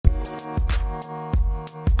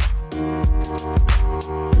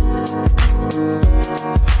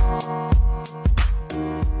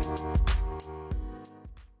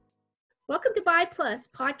Plus,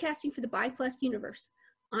 podcasting for the Bi Plus universe.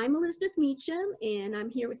 I'm Elizabeth Meacham, and I'm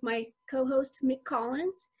here with my co-host, Mick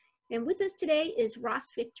Collins. And with us today is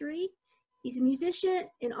Ross Victory. He's a musician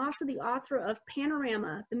and also the author of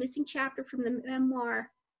Panorama, the missing chapter from the memoir,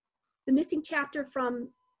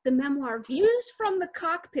 Views from the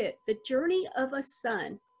Cockpit, The Journey of a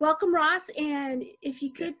Son. Welcome, Ross, and if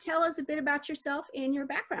you could tell us a bit about yourself and your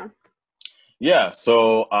background. Yeah,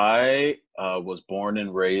 so I was born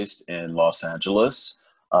and raised in Los Angeles.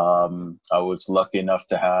 I was lucky enough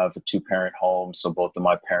to have a two-parent home, so both of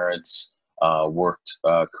my parents worked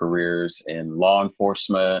careers in law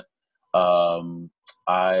enforcement.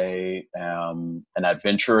 I am an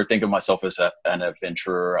adventurer. Think of myself as an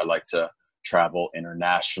adventurer. I like to travel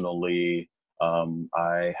internationally.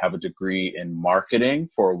 I have a degree in marketing.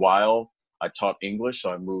 For a while, I taught English,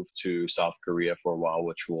 so I moved to South Korea for a while,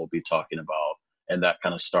 which we'll be talking about. And that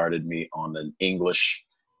kind of started me on an English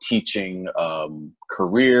teaching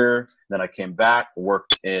career. Then I came back,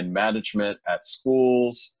 worked in management at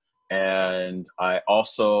schools. And I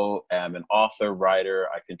also am an author, writer.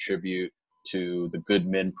 I contribute to the Good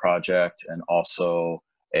Men Project and also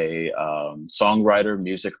a songwriter,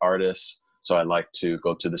 music artist. So I like to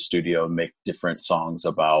go to the studio, make different songs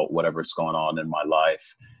about whatever's going on in my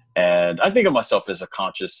life. And I think of myself as a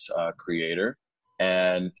conscious creator.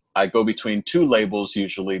 And I go between two labels,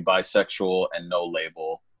 usually bisexual and no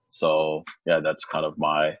label. So yeah, that's kind of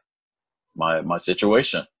my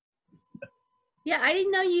situation. Yeah, I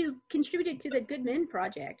didn't know you contributed to the Good Men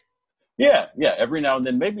Project. Yeah. Every now and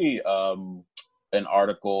then, maybe an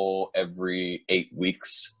article every 8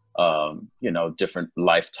 weeks. Different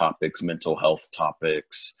life topics, mental health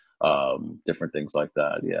topics, different things like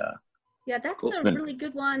that. Yeah, that's cool. A really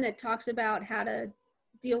good one that talks about how to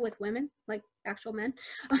deal with women, like actual men.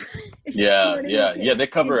 Yeah. They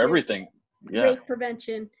cover everything. Yeah. Rape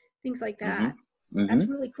prevention, things like that. Mm-hmm. That's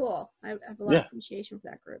really cool. I have a lot of appreciation for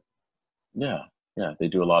that group. Yeah. They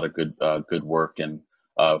do a lot of good work, and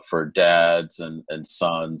for dads and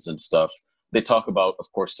sons and stuff. They talk about,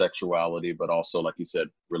 of course, sexuality, but also, like you said,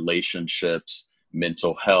 relationships,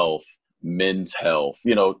 mental health, men's health,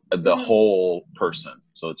 the whole person.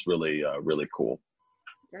 So it's really, really cool.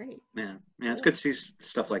 Great. Yeah, it's good to see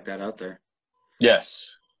stuff like that out there.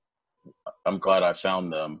 Yes. I'm glad I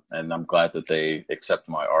found them, and I'm glad that they accept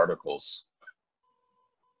my articles.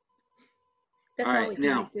 That's always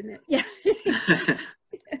nice, isn't it? Yeah.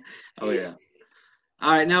 Oh, yeah.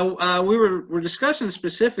 All right. Now, we're discussing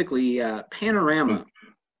specifically Panorama.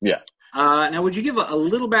 Yeah. Now, would you give a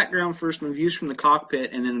little background first on Views from the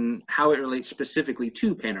Cockpit, and then how it relates specifically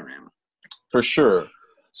to Panorama? For sure.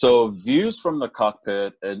 So Views from the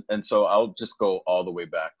Cockpit, and so I'll just go all the way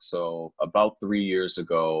back. So about 3 years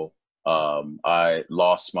ago, I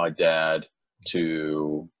lost my dad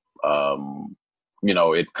to,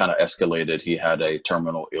 it kind of escalated. He had a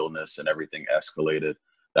terminal illness and everything escalated.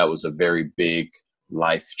 That was a very big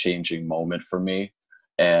life-changing moment for me.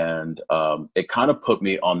 And it kind of put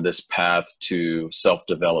me on this path to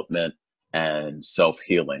self-development and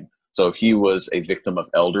self-healing. So he was a victim of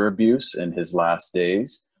elder abuse in his last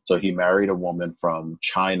days. So he married a woman from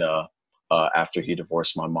China after he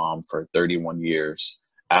divorced my mom for 31 years.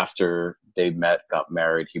 After they got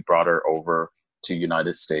married, he brought her over to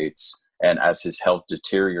United States. And as his health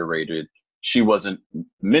deteriorated, she wasn't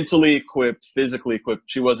mentally equipped, physically equipped.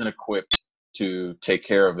 She wasn't equipped to take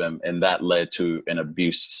care of him. And that led to an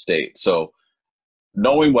abuse state. So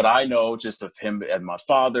knowing what I know just of him and my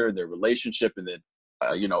father, their relationship, and then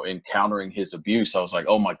encountering his abuse, I was like,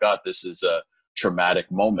 oh my God, this is a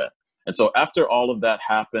traumatic moment. And so after all of that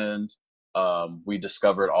happened, we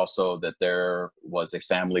discovered also that there was a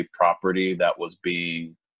family property that was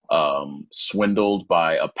being swindled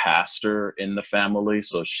by a pastor in the family.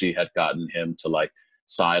 So she had gotten him to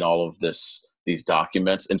sign all of these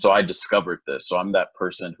documents. And so I discovered this. So I'm that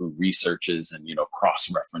person who researches and,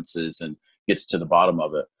 cross-references and gets to the bottom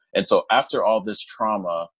of it. And so after all this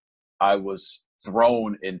trauma, I was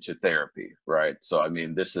thrown into therapy, right? So,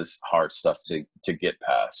 this is hard stuff to get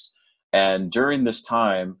past. And during this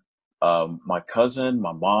time, my cousin,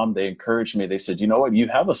 my mom, they encouraged me. They said, you know what, you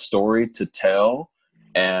have a story to tell.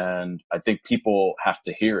 And I think people have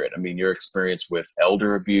to hear it. Your experience with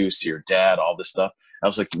elder abuse, your dad, all this stuff. I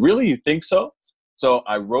was like, really, you think so? So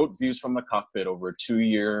I wrote Views from the Cockpit over a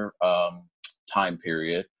 2-year time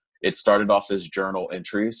period. It started off as journal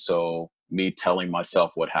entries. So me telling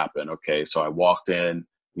myself what happened. Okay, so I walked in,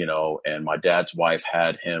 and my dad's wife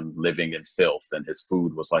had him living in filth, and his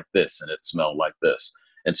food was like this, and it smelled like this.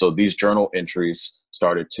 And so these journal entries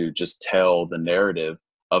started to just tell the narrative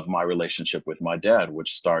of my relationship with my dad,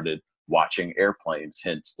 which started watching airplanes,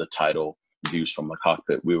 hence the title Views from the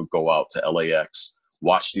Cockpit. We would go out to LAX,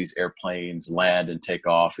 watch these airplanes land and take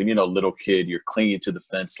off. And, little kid, you're clinging to the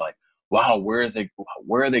fence like, wow, where are they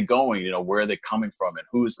going? Where are they coming from? And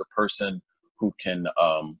who is the person who can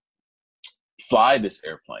fly this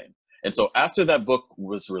airplane? And so after that book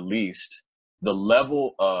was released, the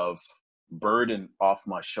level of burden off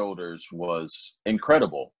my shoulders was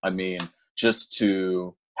incredible. I mean, just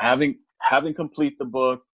to having complete the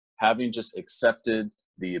book, having just accepted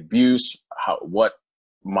the abuse, what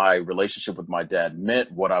my relationship with my dad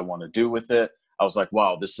meant, what I want to do with it. I was like,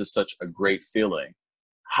 wow, this is such a great feeling.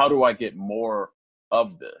 How do I get more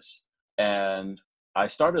of this? And I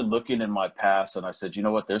started looking in my past and I said, you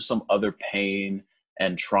know what, there's some other pain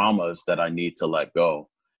and traumas that I need to let go.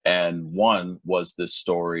 And one was this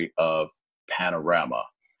story of Panorama.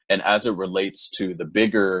 And as it relates to the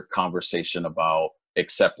bigger conversation about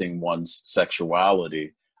accepting one's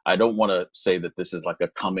sexuality, I don't want to say that this is like a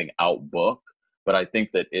coming out book, but I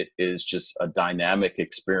think that it is just a dynamic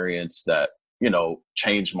experience that,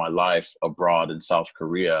 changed my life abroad in South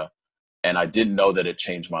Korea. And I didn't know that it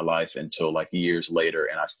changed my life until like years later,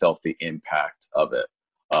 and I felt the impact of it.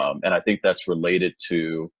 And I think that's related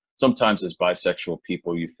to sometimes as bisexual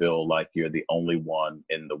people, you feel like you're the only one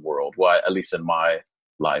in the world. Well, at least in my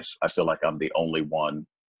life, I feel like I'm the only one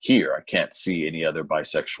here. I can't see any other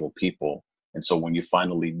bisexual people. And so when you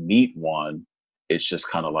finally meet one, it's just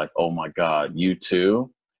kind of like, oh my God, you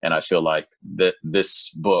too. And I feel like that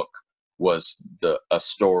this book was a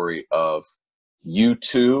story of you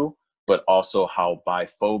too, but also how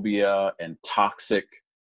biphobia and toxic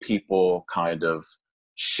people kind of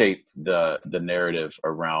shape the narrative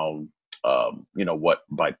around what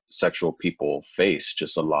bisexual people face.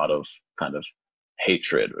 Just a lot of kind of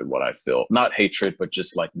hatred, what I feel. Not hatred, but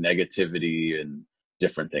just like negativity and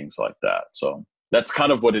different things like that. So that's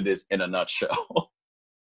kind of what it is in a nutshell.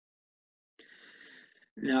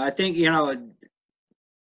 No, I think,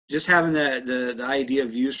 just having the idea of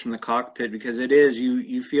Views from the Cockpit, because it is,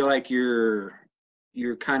 you feel like you're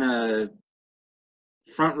kind of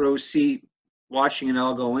front row seat watching it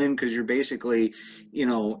all go in, because you're basically,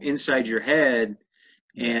 inside your head,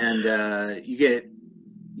 and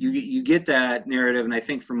you get that narrative. And I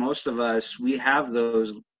think for most of us, we have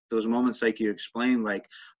those moments like you explained, like,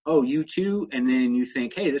 oh, you too, and then you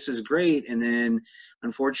think, hey, this is great, and then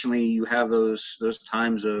unfortunately you have those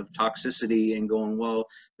times of toxicity and going, well,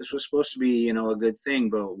 this was supposed to be, a good thing,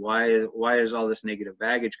 but why is all this negative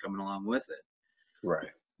baggage coming along with it? Right.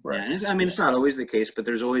 Yeah, and it's not always the case, but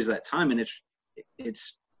there's always that time, and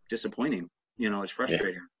it's disappointing. It's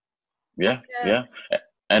frustrating. Yeah.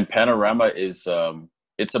 And Panorama is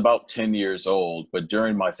it's about 10 years old, but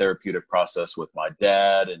during my therapeutic process with my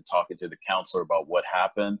dad and talking to the counselor about what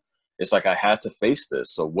happened, it's like I had to face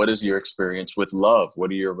this. So what is your experience with love?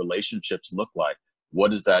 What do your relationships look like?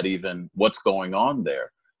 What's going on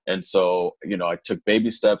there? And so, I took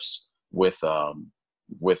baby steps with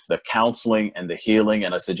the counseling and the healing.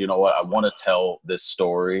 And I said, you know what, I want to tell this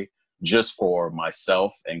story just for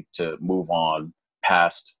myself and to move on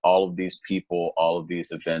past all of these people, all of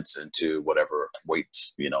these events, into whatever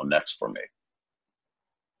waits, next for me.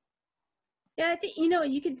 Yeah, I think,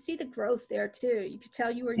 you could see the growth there too. You could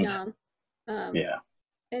tell you were young. Yeah.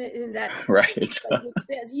 And that's right. Like Nick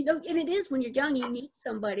says, and it is when you're young, you meet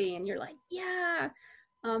somebody and you're like, yeah.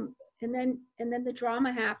 And then the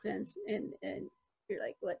drama happens and you're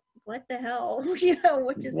like, what the hell?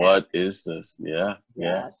 What is this?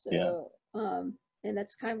 Yeah. So, and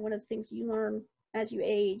that's kind of one of the things you learn as you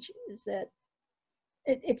age, is that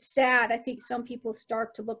it's sad. I think some people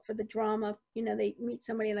start to look for the drama. They meet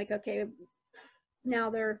somebody like, okay, now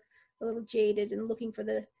they're a little jaded and looking for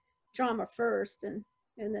the drama first, and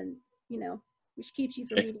then which keeps you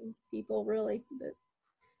from meeting people, really. But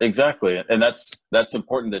exactly, and that's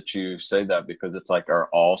important that you say that, because it's like, are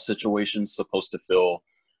all situations supposed to feel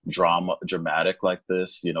dramatic like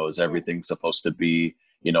this? Is everything supposed to be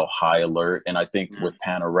high alert? And I think with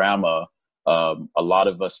Panorama, a lot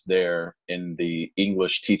of us there in the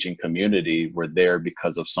English teaching community were there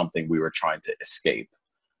because of something we were trying to escape,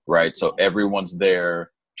 right? So everyone's there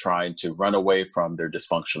trying to run away from their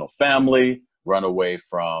dysfunctional family, run away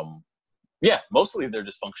from, mostly their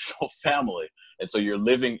dysfunctional family. And so you're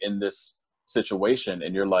living in this situation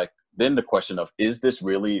and you're like, then the question of, is this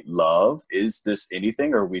really love? Is this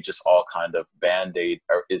anything? Or are we just all kind of Band-Aid,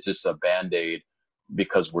 or is this a Band-Aid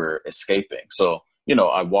because we're escaping? So,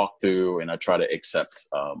 I walk through and I try to accept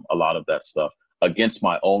a lot of that stuff against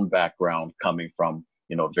my own background, coming from,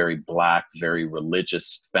 very Black, very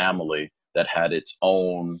religious family that had its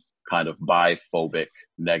own kind of biphobic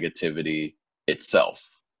negativity itself.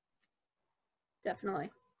 definitely.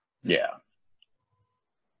 Yeah.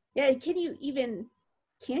 Yeah, can you even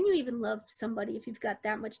love somebody if you've got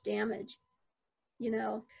that much damage? You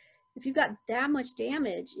know, if you've got that much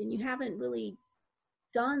damage and you haven't really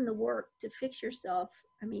done the work to fix yourself,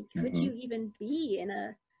 I mean, could Hmm. you even be in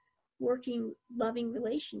a working, loving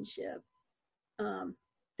relationship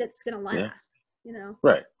that's going to Yeah. last, you know?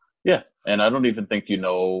 Right. Yeah. And I don't even think,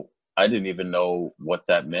 I didn't even know what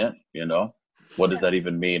that meant, What does Yeah, that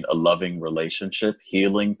even mean? A loving relationship,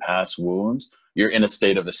 healing past wounds. You're in a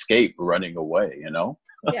state of escape, running away. yeah,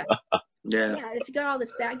 Yeah. yeah. And if you got all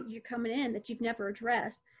this baggage you're coming in that you've never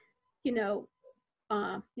addressed, you know,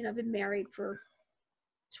 I've been married for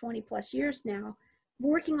 20 plus years now.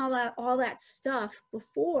 Working all that stuff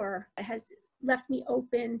before has left me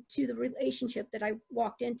open to the relationship that I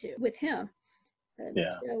walked into with him. And Yeah.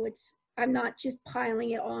 so I'm not just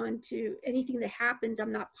piling it on to anything that happens.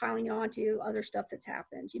 I'm not piling it on to other stuff that's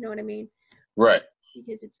happened. You know what I mean? Right.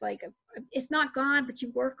 Because it's like, it's not gone, but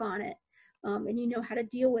you work on it, and you know how to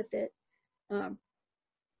deal with it. Um,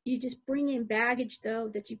 you just bring in baggage though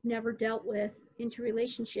that you've never dealt with into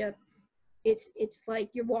relationship. It's like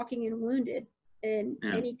you're walking in wounded, and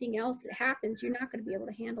Yeah. anything else that happens, you're not going to be able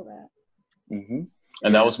to handle that. Hmm.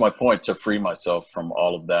 And that Yeah. was my point, to free myself from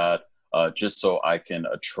all of that, just so I can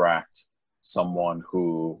attract someone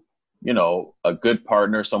who, a good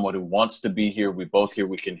partner, someone who wants to be here. We both here.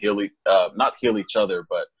 We can not heal each other,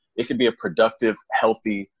 but it could be a productive,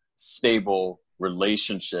 healthy, stable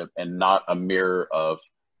relationship, and not a mirror of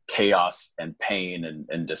chaos and pain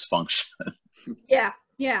and dysfunction. Yeah,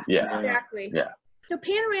 yeah, Yeah. Yeah. exactly. Yeah. So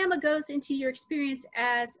Panorama goes into your experience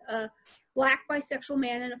as a Black bisexual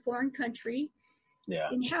man in a foreign country, Yeah.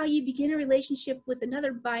 and how you begin a relationship with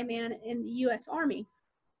another bi man in the U.S. Army.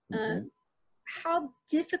 Hmm. Um, how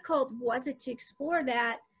difficult was it to explore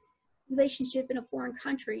that relationship in a foreign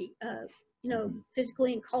country, Hmm.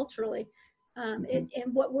 physically and culturally? Hmm.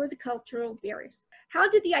 And what were the cultural barriers? How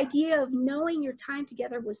did the idea of knowing your time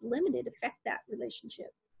together was limited affect that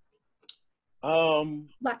relationship? Um,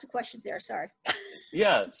 Lots of questions there, sorry.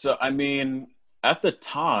 yeah. So, I mean, at the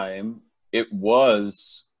time, it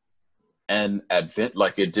was an advent,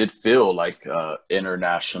 like it did feel like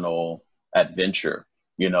international adventure,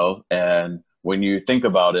 and when you think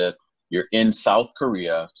about it, you're in South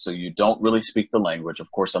Korea, so you don't really speak the language.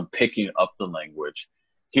 Of course, I'm picking up the language.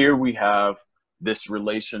 Here we have this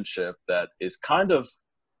relationship that is kind of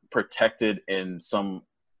protected in some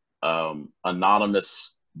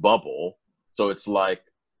anonymous bubble. So it's like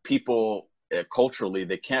people culturally,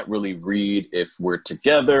 they can't really read if we're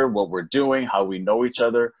together, what we're doing, how we know each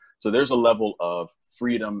other. So there's a level of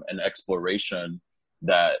freedom and exploration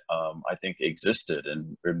that I think existed.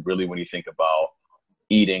 And really, when you think about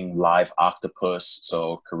eating live octopus,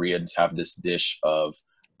 so Koreans have this dish of,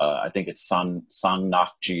 I think it's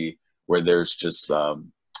sangnakji, where there's just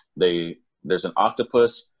there's an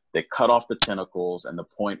octopus. They cut off the tentacles, and the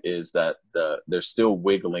point is that they're still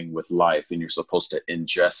wiggling with life, and you're supposed to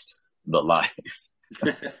ingest the life.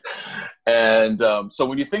 And so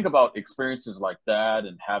when you think about experiences like that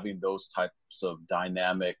and having those types of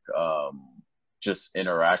dynamic just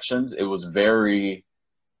interactions, it was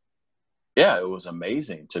it was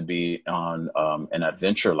amazing to be on an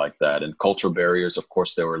adventure like that. And cultural barriers, of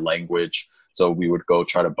course, there were language. So we would go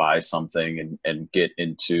try to buy something and get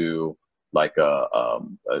into like a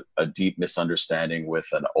deep misunderstanding with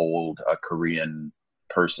an old Korean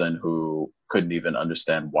person who couldn't even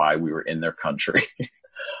understand why we were in their country.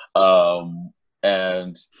 um,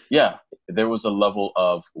 and yeah, there was a level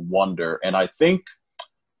of wonder. And I think,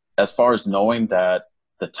 as far as knowing that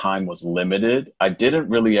the time was limited, I didn't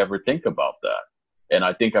really ever think about that. And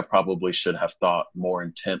I think I probably should have thought more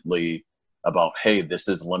intently about, hey, this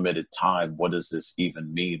is limited time. What does this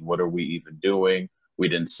even mean? What are we even doing? We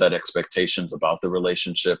didn't set expectations about the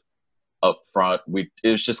relationship up front. It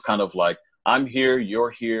was just kind of like, I'm here, you're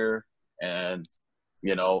here, and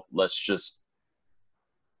let's just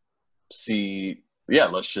see. Yeah,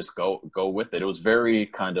 let's just go with it. It was very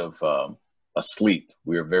kind of asleep.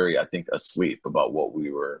 We were very, I think, asleep about what we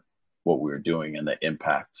were doing and the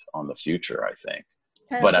impact on the future, I think.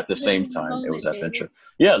 Kind of But just at the living same in the time, it was moment, adventure.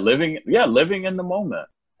 maybe. Living in the moment.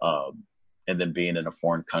 And then being in a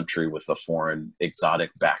foreign country with a foreign exotic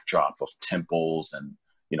backdrop of temples and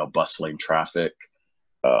bustling traffic.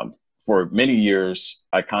 For many years,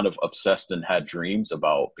 I kind of obsessed and had dreams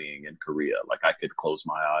about being in Korea. Like I could close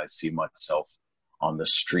my eyes, see myself on the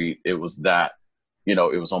street. It was that, it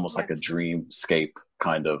was almost Yeah. like a dreamscape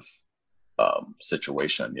kind of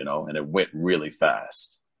situation, and it went really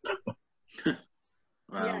fast. Wow.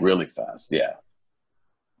 Yeah. Really fast. Yeah.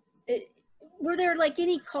 Were there like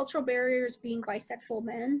any cultural barriers being bisexual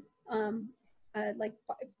men? like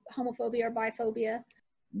homophobia or biphobia?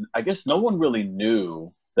 I guess no one really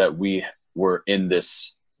knew that we were in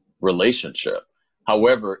this relationship.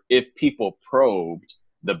 However, if people probed,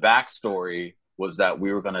 the backstory was that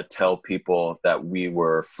we were going to tell people that we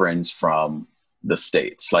were friends from the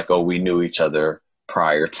States. Like, oh, we knew each other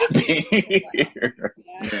prior to being here.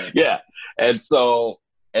 Yeah. And so,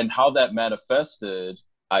 and how that manifested,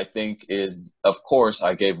 I think, is, of course,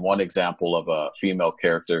 I gave one example of a female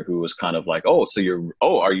character who was kind of like, oh, so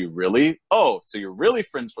are you really? Oh, so you're really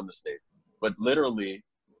friends from the States. But literally,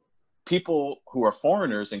 people who are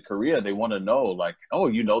foreigners in Korea, they want to know, like, oh,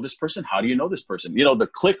 you know this person? How do you know this person? You know, the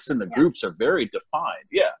cliques and the groups are very defined.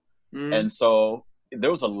 Yeah. And so there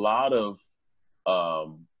was a lot of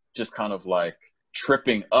just kind of like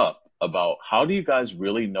tripping up about how do you guys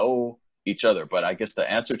really know each other? But I guess the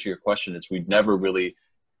answer to your question is we never really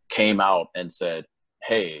came out and said,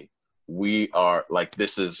 hey, we are like,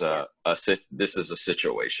 this is a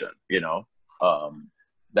situation, you know,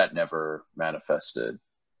 that never manifested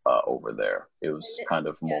over there. It was kind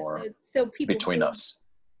of more so people between us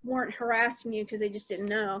weren't harassing you because they just didn't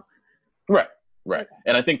know. Right. Okay.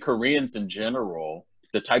 And I think Koreans in general,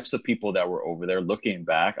 the types of people that were over there, looking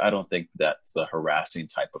back, I don't think that's the harassing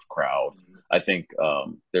type of crowd. I think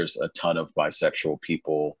there's a ton of bisexual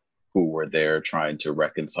people who were there trying to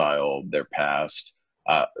reconcile their past.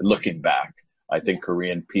 Looking back, I think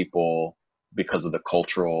Korean people, because of the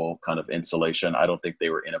cultural kind of insulation, I don't think they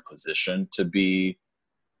were in a position to be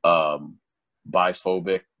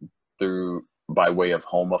biphobic by way of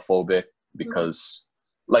homophobic, because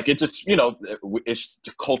like it just, you know, it's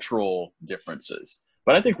cultural differences.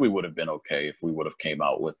 But I think we would have been okay if we would have came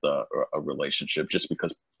out with a relationship, just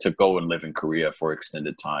because to go and live in Korea for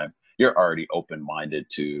extended time, you're already open-minded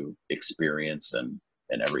to experience and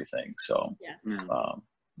everything. So,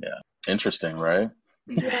 interesting, right?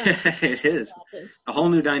 Yeah. It is a whole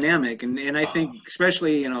new dynamic. And I think,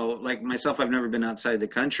 especially, you know, like myself, I've never been outside the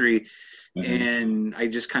country, and I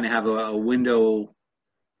just kind of have a window,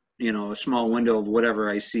 you know, a small window of whatever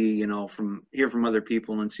I see, you know, hear from other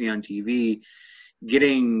people and see on TV.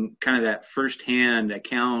 Getting kind of that firsthand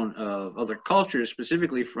account of other cultures,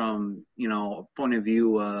 specifically from, you know, a point of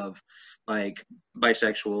view of like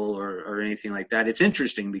bisexual or anything like that. It's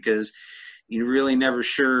interesting because you're really never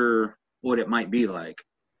sure what it might be like.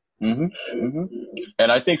 And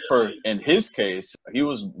I think in his case, he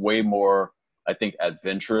was way more, I think,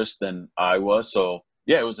 adventurous than I was. So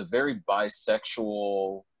yeah, it was a very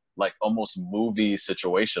bisexual, like almost movie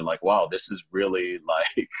situation. Like, wow, this is really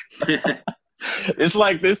like, it's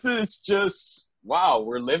like, this is just, wow,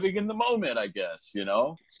 we're living in the moment, I guess, you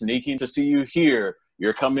know, sneaking to see you here,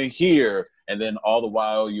 you're coming here. And then all the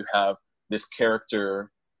while you have this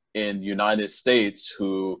character in United States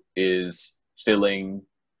who is feeling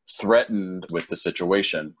threatened with the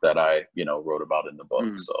situation that I, you know, wrote about in the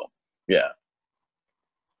book. So, yeah.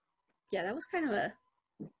 Yeah, that was kind of a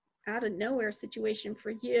out of nowhere situation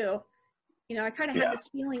for you. You know, I kind of had this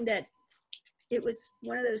feeling that it was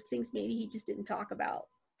one of those things maybe he just didn't talk about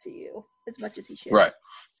to you as much as he should. Right.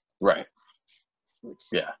 Which,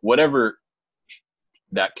 whatever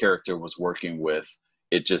that character was working with,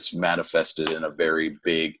 it just manifested in a very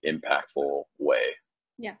big, impactful way.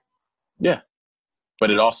 Yeah.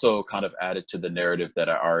 But it also kind of added to the narrative that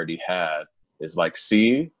I already had. Is like,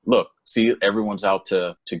 see, everyone's out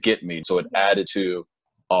to get me. So it added to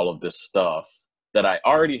all of this stuff that I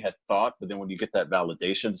already had thought. But then when you get that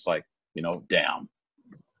validation, it's like, you know, damn.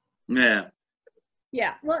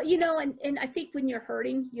 Yeah. Well, you know, and I think when you're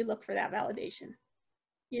hurting, you look for that validation.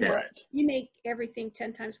 You know, you make everything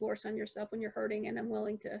 10 times worse on yourself when you're hurting and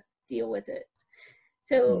unwilling to deal with it.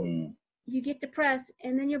 So you get depressed,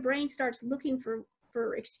 and then your brain starts looking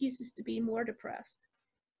for excuses to be more depressed.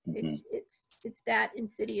 It's that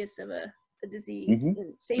insidious of a disease.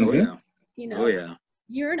 And same thing, you know,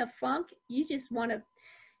 you're in a funk, you just want to,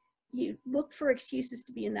 you look for excuses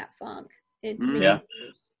to be in that funk and to make it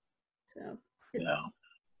worse. So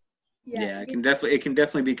it can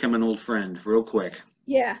definitely become an old friend real quick.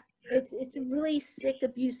 Yeah, it's a really sick,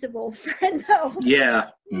 abusive old friend though.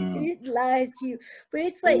 It lies to you, but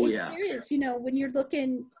it's like it's serious. You know, when you're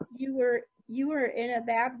looking, you were in a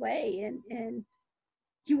bad way, and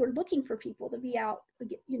you were looking for people to be out,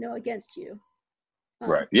 you know, against you.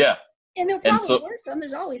 Right. Yeah. And there probably were some.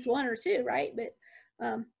 There's always one or two, right? But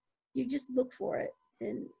you just look for it,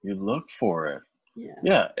 and you look for it.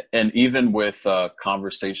 Yeah. And even with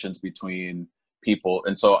conversations between people.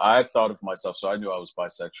 And so I've thought of myself, so I knew I was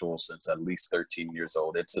bisexual since at least 13 years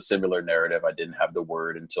old. It's a similar narrative. I didn't have the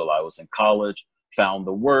word until I was in college, found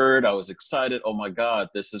the word. I was excited. Oh my God,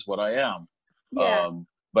 this is what I am.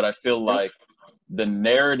 But I feel like the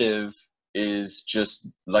narrative is just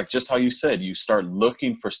how you said, you start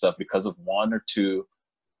looking for stuff because of one or two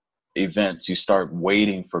events. You start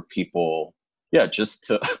waiting for people, just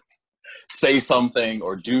to say something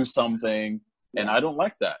or do something. And I don't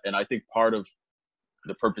like that. And I think part of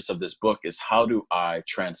the purpose of this book is, how do I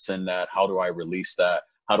transcend that? How do I release that?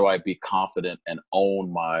 How do I be confident and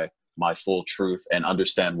own my full truth and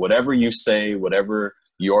understand whatever you say, whatever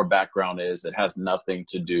your background is, it has nothing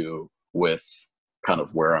to do with kind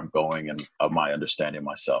of where I'm going and of my understanding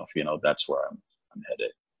myself. That's where I'm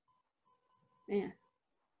headed.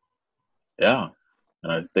 Yeah.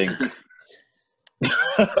 And I think,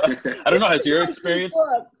 I don't know, has your experience?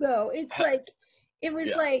 Book, though, it's like, it was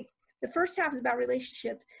like, the first half is about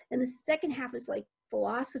relationship, and the second half is like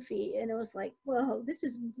philosophy, and it was like, whoa, this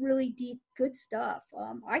is really deep, good stuff.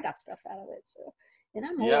 I got stuff out of it, so, and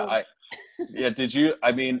I'm old. Did you?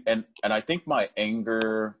 I mean, and I think my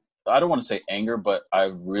anger, I don't want to say anger, but I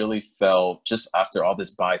really felt, just after all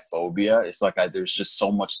this biphobia, it's like there's just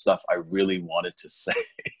so much stuff I really wanted to say.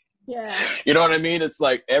 Yeah. You know what I mean? It's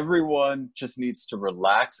like everyone just needs to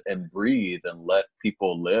relax and breathe and let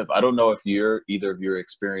people live. I don't know if either of your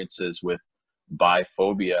experiences with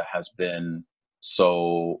biphobia has been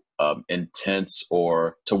so intense,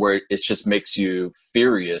 or to where it just makes you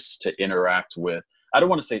furious to interact with, I don't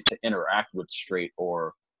want to say to interact with straight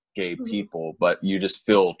or gay people, but you just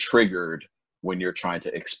feel triggered when you're trying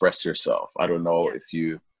to express yourself. I don't know if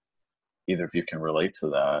either of you can relate to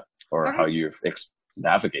that, or how you've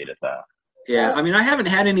navigated that. Yeah, I mean, I haven't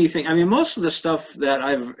had anything. I mean, most of the stuff that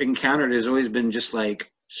I've encountered has always been just like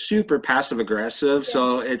super passive aggressive. Yeah.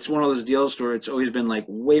 So it's one of those deals where it's always been like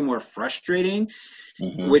way more frustrating,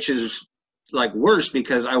 which is like worse,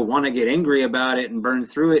 because I want to get angry about it and burn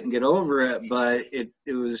through it and get over it. But it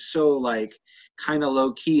was so like kind of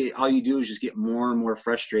low key. All you do is just get more and more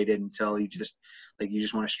frustrated until you just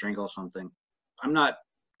want to strangle something. I'm not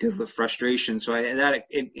good with frustration, so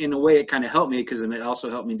in a way it kind of helped me, because then it also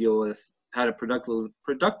helped me deal with how to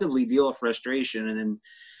productively deal with frustration, and then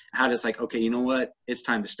how to, like, okay, you know what, it's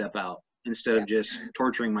time to step out instead of just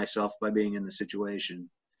torturing myself by being in the situation.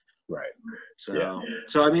 Right.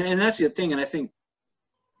 So I mean, and that's the thing, and I think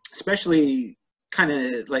especially kind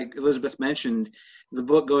of like Elizabeth mentioned, the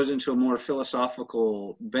book goes into a more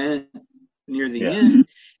philosophical bent near the end,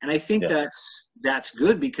 and I think that's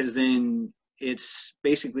good, because then it's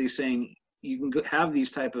basically saying you can have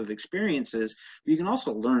these type of experiences, but you can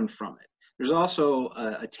also learn from it. There's also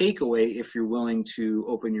a takeaway if you're willing to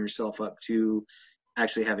open yourself up to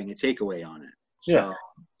actually having a takeaway on it. So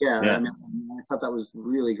I mean, I thought that was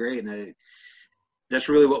really great, and that's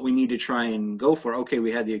really what we need to try and go for. Okay,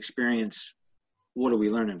 we had the experience. What are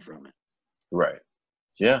we learning from it? Right.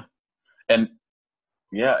 Yeah. And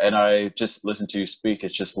I just listened to you speak.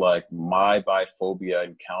 It's just like my biphobia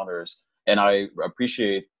encounters. And I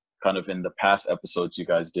appreciate kind of in the past episodes you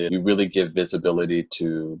guys did, you really give visibility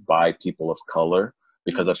to bi people of color,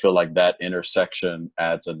 because I feel like that intersection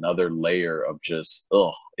adds another layer of just,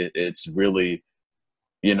 it's really,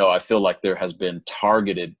 I feel like there has been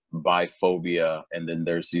targeted biphobia, and then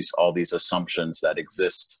there's all these assumptions that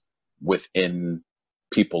exist within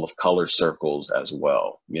people of color circles as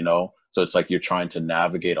well, So it's like you're trying to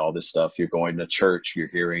navigate all this stuff. You're going to church, you're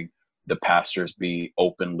hearing the pastors be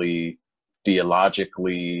openly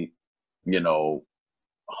theologically,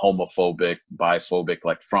 homophobic, biphobic,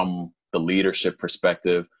 like from the leadership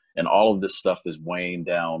perspective, and all of this stuff is weighing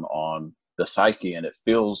down on the psyche, and it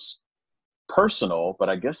feels personal, but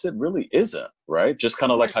I guess it really isn't, right? Just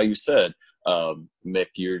kind of like how you said, Mick,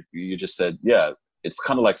 you just said, it's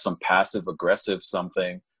kind of like some passive aggressive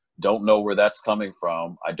something. Don't know where that's coming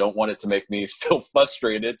from. I don't want it to make me feel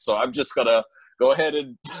frustrated, so I'm just gonna go ahead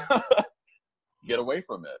and get away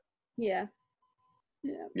from it. Yeah.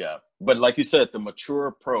 But like you said, the mature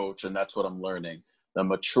approach, and that's what I'm learning, the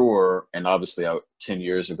mature, and obviously 10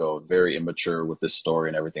 years ago, very immature with this story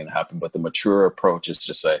and everything that happened, but the mature approach is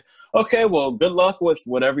to say, okay, well, good luck with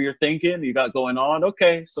whatever you're thinking, you got going on.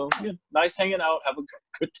 Okay, so nice hanging out. Have a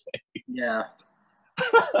good day. Yeah.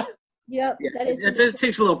 That is. It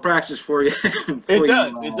takes a little practice for you. It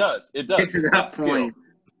does. Get to that point.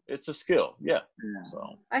 It's a skill. Yeah.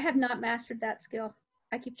 So I have not mastered that skill.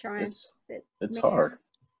 I keep trying. It's hard.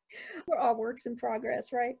 We're all works in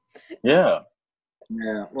progress, right? Yeah.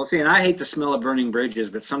 Yeah. Well, see, and I hate the smell of burning bridges,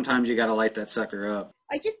 but sometimes you got to light that sucker up.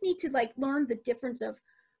 I just need to learn the difference of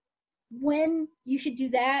when you should do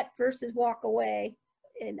that versus walk away.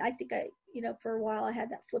 And I think for a while I had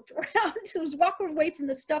that flipped around. So it was walking away from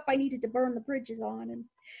the stuff I needed to burn the bridges on,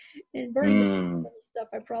 and burning the stuff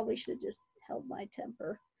I probably should have just held my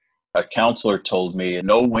temper. A counselor told me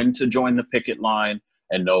know when to join the picket line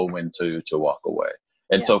and know when to walk away.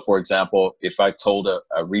 And so, for example, if I told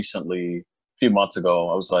recently, a few months ago,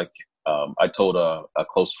 I was like, I told a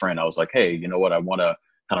close friend, I was like, hey, you know what? I want to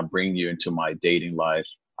kind of bring you into my dating life.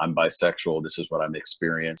 I'm bisexual. This is what I'm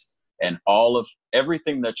experiencing. And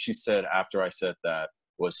everything that she said after I said that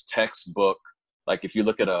was textbook. Like if you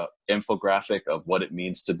look at a infographic of what it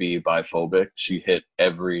means to be biphobic, she hit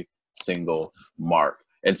every single mark.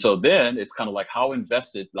 And so then it's kind of like, how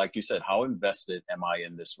invested, like you said, how invested am I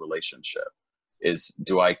in this relationship?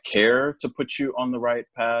 Do I care to put you on the right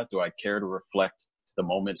path? Do I care to reflect the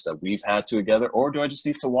moments that we've had together? Or do I just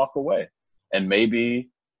need to walk away? And maybe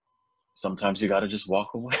sometimes you got to just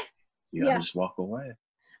walk away. You got to just walk away.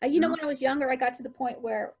 You know, when I was younger, I got to the point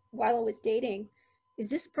where while I was dating, is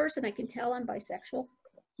this person I can tell I'm bisexual?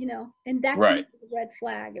 You know, and that to me is a red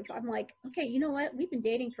flag. If I'm like, okay, you know what? We've been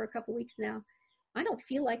dating for a couple weeks now. I don't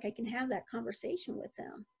feel like I can have that conversation with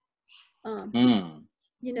them.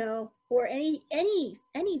 You know, or any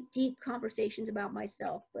deep conversations about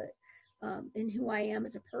myself, but and who I am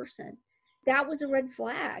as a person. That was a red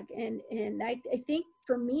flag. And I think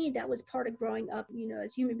for me, that was part of growing up, you know,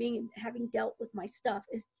 as a human being and having dealt with my stuff,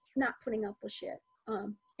 is not putting up with shit.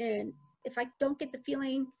 And if I don't get the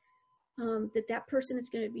feeling that person is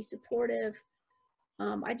going to be supportive,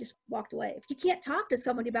 I just walked away. If you can't talk to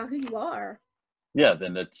somebody about who you are,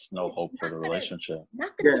 then it's no hope for the relationship.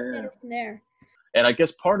 Not going to get better from there. And I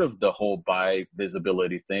guess part of the whole bi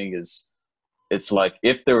visibility thing is, it's like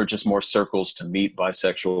if there were just more circles to meet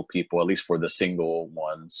bisexual people, at least for the single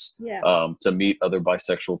ones, to meet other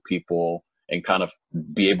bisexual people and kind of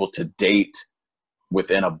be able to date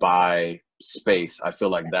within a bi space, I feel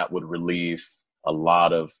like that would relieve a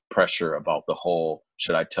lot of pressure about the whole,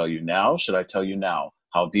 should I tell you now? Should I tell you now?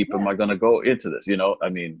 How deep am I going to go into this? You know, I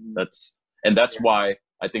mean, that's why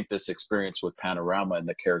I think this experience with Panorama and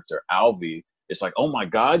the character Alvy, it's like, oh my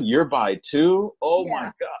God, you're bi too? Oh my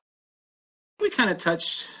God. We kind of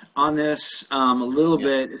touched on this a little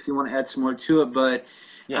bit, if you want to add some more to it, but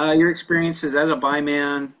your experiences as a bi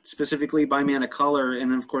man, specifically bi man of color,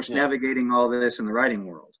 and of course navigating all this in the writing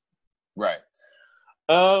world. Right.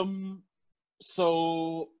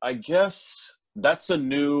 So I guess that's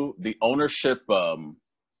the ownership,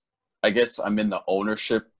 I guess I'm in the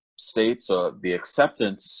ownership state. So the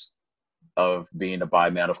acceptance of being a bi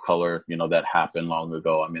man of color, you know, that happened long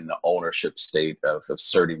ago. I'm in the ownership state of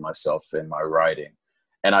asserting myself in my writing.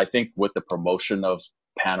 And I think with the promotion of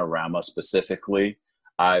Panorama specifically,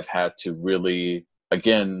 I've had to really,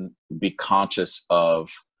 again, be conscious of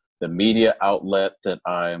the media outlet that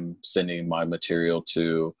I'm sending my material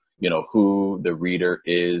to, you know, who the reader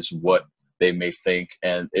is, what they may think.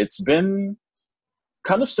 And it's been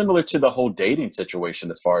kind of similar to the whole dating situation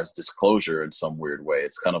as far as disclosure in some weird way.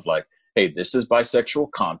 It's kind of like, hey, this is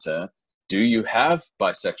bisexual content. Do you have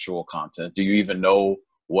bisexual content? Do you even know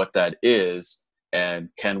what that is? And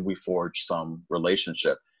can we forge some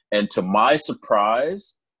relationship? And to my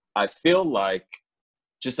surprise, I feel like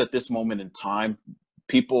just at this moment in time,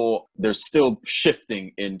 they're still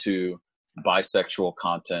shifting into bisexual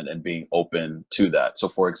content and being open to that. So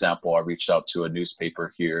for example, I reached out to a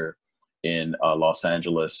newspaper here in Los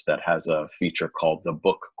Angeles that has a feature called The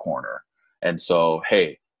Book Corner. And so,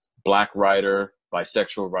 hey, Black writer,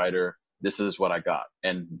 bisexual writer, this is what I got.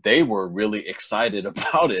 And they were really excited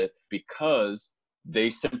about it because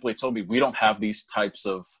they simply told me, we don't have these types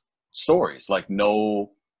of stories. Like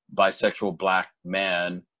no bisexual Black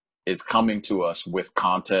man is coming to us with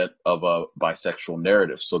content of a bisexual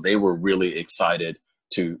narrative. So they were really excited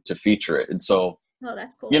to feature it. And so,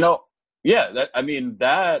 that's cool. You know,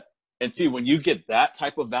 and see, when you get that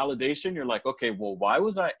type of validation, you're like, okay, well, why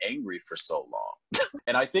was I angry for so long?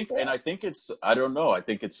 And I think it's, I don't know, I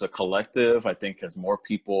think it's a collective. I think as more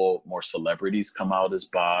celebrities come out as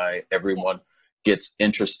bi, everyone gets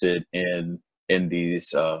interested in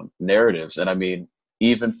these narratives. And I mean,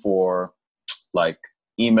 even for like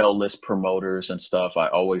email list promoters and stuff, I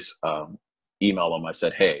always email them. I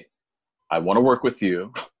said, hey, I want to work with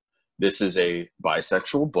you. This is a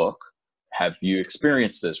bisexual book. Have you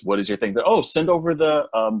experienced this? What is your thing? Oh, send over the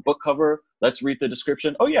book cover. Let's read the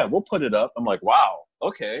description. Oh yeah, we'll put it up. I'm like, wow,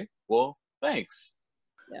 okay, well, thanks.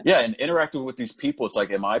 Yeah, and interacting with these people, it's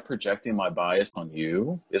like, am I projecting my bias on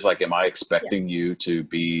you? It's like, am I expecting you to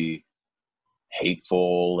be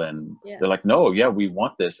hateful? And they're like, no, we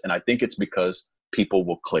want this. And I think it's because people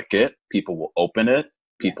will click it, people will open it,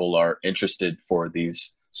 people are interested for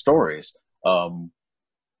these stories.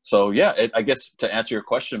 So yeah, I guess to answer your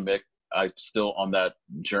question, Mick, I'm still on that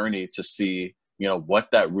journey to see, you know, what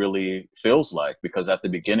that really feels like, because at the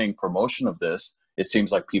beginning promotion of this, it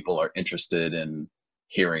seems like people are interested in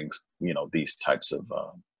hearing, these types of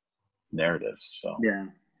narratives. So Yeah.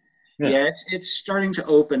 Yeah, it's starting to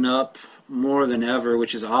open up more than ever,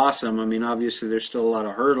 which is awesome. I mean, obviously there's still a lot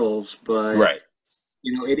of hurdles, but right.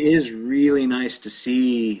 it is really nice to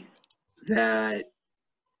see that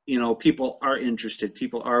people are interested,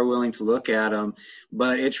 people are willing to look at them,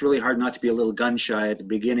 but it's really hard not to be a little gun shy at the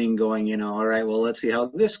beginning, going, all right, well, let's see how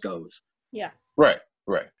this goes. Yeah. Right.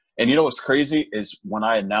 And what's crazy is when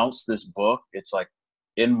I announced this book, it's like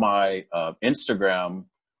in my Instagram,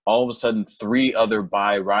 all of a sudden 3 other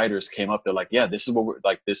bi writers came up. They're like, yeah, this is what we're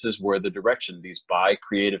like, this is where the direction, these bi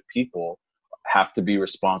creative people have to be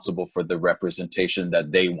responsible for the representation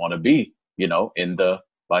that they want to be, in the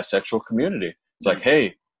bisexual community. It's like,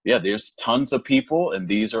 hey, yeah, there's tons of people and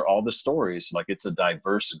these are all the stories. Like, it's a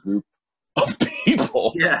diverse group of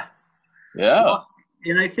people. Yeah. Well,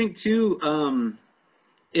 and I think too,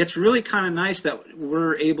 it's really kind of nice that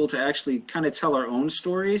we're able to actually kind of tell our own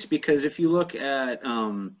stories, because if you look at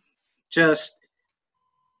just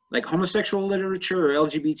like homosexual literature or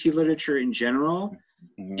LGBT literature in general,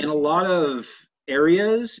 in a lot of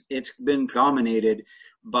areas, it's been dominated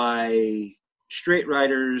by straight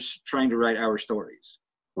writers trying to write our stories,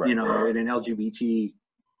 in an LGBT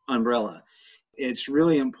umbrella. It's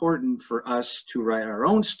really important for us to write our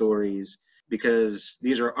own stories, because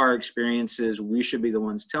these are our experiences. We should be the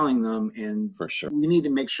ones telling them, and for sure, we need to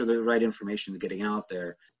make sure the right information is getting out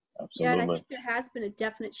there. Absolutely. Yeah, and I think there has been a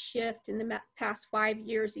definite shift in the past 5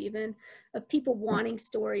 years even of people wanting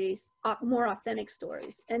stories, more authentic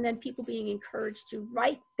stories, and then people being encouraged to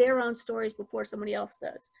write their own stories before somebody else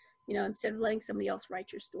does, instead of letting somebody else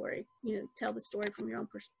write your story, tell the story from your own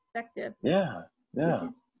perspective. Yeah.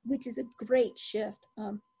 Which is a great shift.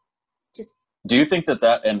 Do you think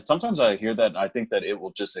that, and sometimes I hear that, and I think that it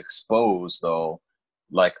will just expose, though,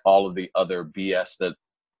 like all of the other BS that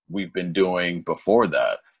we've been doing before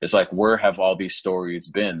that. It's like, where have all these stories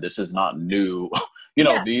been? This is not new.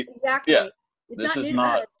 Exactly. Yeah, it's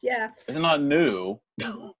not new.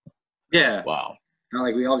 Yeah. Wow. Not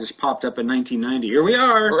like we all just popped up in 1990. Here we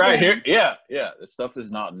are. Right here. Yeah. This stuff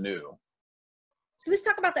is not new. So let's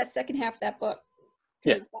talk about that second half of that book.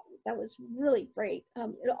 Yeah. That was really great.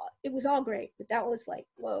 It was all great, but that was like,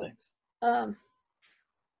 whoa. Thanks.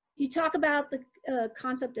 You talk about the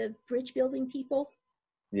concept of bridge building people.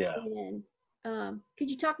 Yeah. And could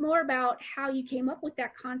you talk more about how you came up with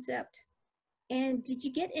that concept? And did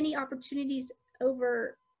you get any opportunities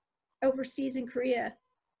overseas in Korea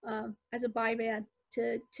as a bi man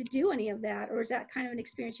to do any of that? Or is that kind of an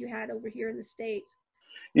experience you had over here in the States?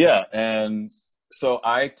 Yeah. And so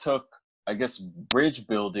I guess bridge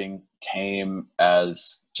building came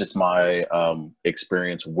as just my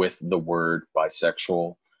experience with the word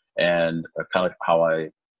bisexual, and kind of how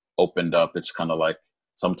I opened up. It's kind of like,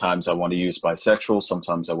 sometimes I want to use bisexual,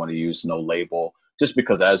 sometimes I want to use no label, just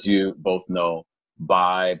because, as you both know,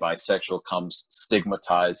 bisexual comes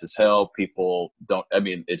stigmatized as hell. People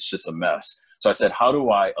it's just a mess. So I said, how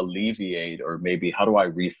do I alleviate, or maybe how do I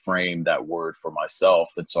reframe that word for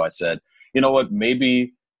myself? And so I said, you know what,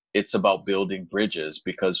 maybe it's about building bridges,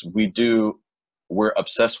 because we're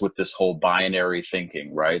obsessed with this whole binary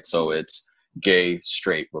thinking, right? So it's gay,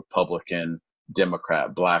 straight, Republican,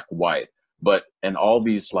 Democrat, black, white, and all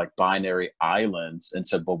these like binary islands, and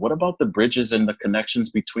said, well, what about the bridges and the connections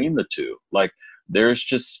between the two? Like,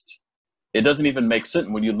 it doesn't even make sense.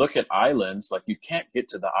 When you look at islands, like, you can't get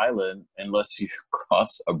to the island unless you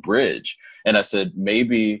cross a bridge. And I said,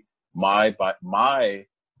 maybe my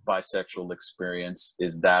bisexual experience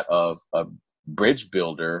is that of a bridge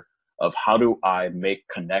builder, of how do I make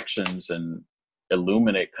connections and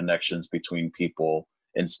illuminate connections between people,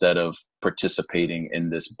 instead of participating in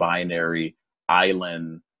this binary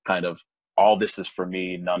island kind of, all this is for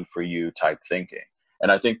me, none for you type thinking.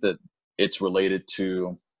 And I think that it's related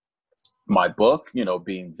to my book,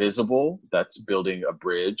 being visible. That's building a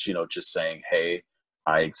bridge, just saying, hey,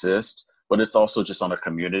 I exist. But it's also just on a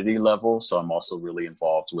community level. So I'm also really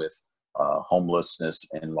involved with homelessness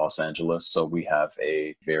in Los Angeles. So we have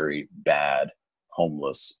a very bad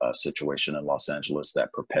homeless situation in Los Angeles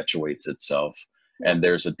that perpetuates itself. Yeah. And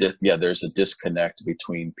there's a disconnect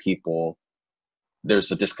between people.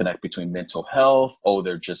 There's a disconnect between mental health. Oh,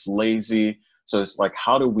 they're just lazy. So it's like,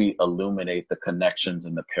 how do we illuminate the connections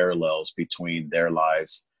and the parallels between their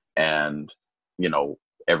lives and,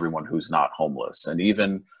 everyone who's not homeless? And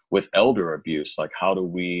even with elder abuse, like, how do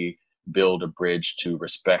we build a bridge to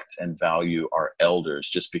respect and value our elders?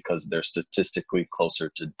 Just because they're statistically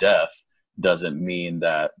closer to death doesn't mean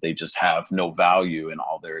that they just have no value and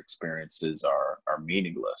all their experiences are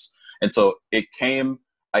meaningless. And so it came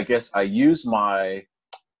I guess I use my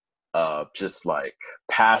just like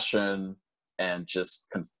passion and just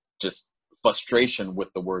frustration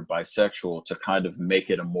with the word bisexual to kind of make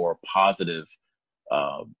it a more positive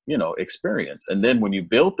experience. And then when you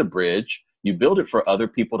build the bridge, you build it for other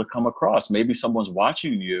people to come across. Maybe someone's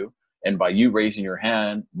watching you, and by you raising your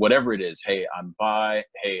hand, whatever it is, hey, I'm bi,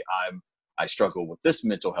 hey, I struggle with this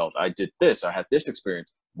mental health, I did this, I had this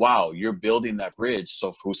experience. Wow, you're building that bridge.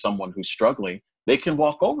 So for someone who's struggling, they can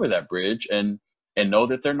walk over that bridge and know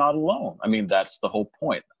that they're not alone. I mean, that's the whole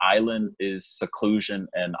point. Island is seclusion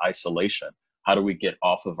and isolation. How do we get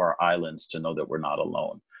off of our islands to know that we're not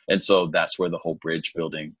alone? And so that's where the whole bridge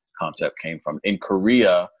building concept came from. In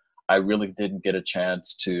Korea, I really didn't get a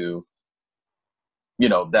chance to,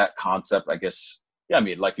 that concept, I guess. Yeah, I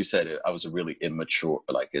mean, like you said, I was really immature.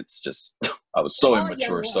 Like, it's just, I was so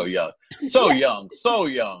immature, so young, so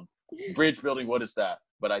young. Bridge building, what is that?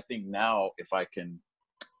 But I think now if I can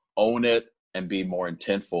own it and be more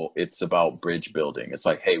intentful, it's about bridge building. It's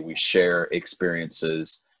like, hey, we share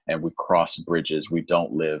experiences and we cross bridges. We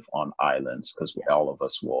don't live on islands because all of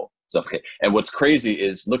us will suffocate. And what's crazy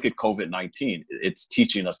is, look at COVID-19. It's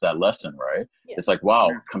teaching us that lesson, right? Yeah. It's like, wow,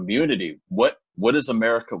 community. What is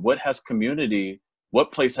America? What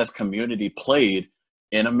place has community played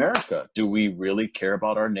in America? Do we really care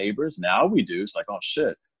about our neighbors? Now we do. It's like, oh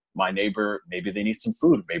shit, my neighbor, maybe they need some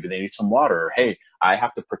food, maybe they need some water. Or, hey, I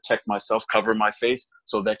have to protect myself, cover my face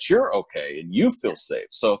so that you're okay and you feel safe.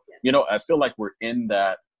 So, I feel like we're in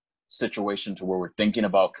that situation to where we're thinking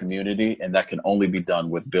about community, and that can only be done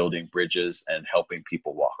with building bridges and helping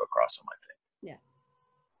people walk across them, I think.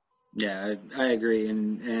 Yeah, I agree.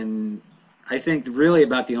 And I think really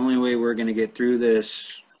about the only way we're going to get through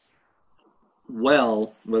this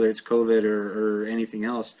well, whether it's COVID or anything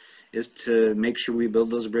else, is to make sure we build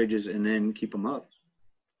those bridges and then keep them up.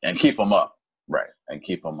 And keep them up, right? And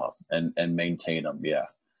keep them up and maintain them, yeah.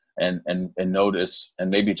 And notice and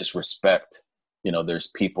maybe just respect. There's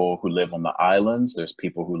people who live on the islands. There's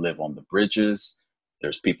people who live on the bridges.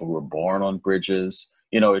 There's people who are born on bridges.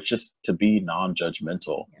 It's just to be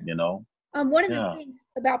non-judgmental. One of the things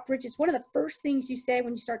about bridges, one of the first things you say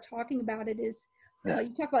when you start talking about it is,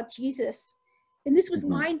 you talk about Jesus, and this was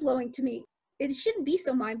mind-blowing to me. It shouldn't be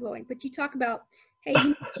so mind-blowing, but you talk about, hey,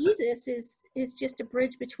 Jesus is just a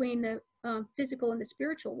bridge between the physical and the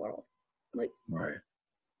spiritual world. Like, right.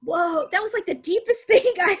 Whoa, that was like the deepest thing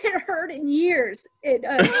I had heard in years.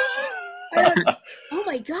 Oh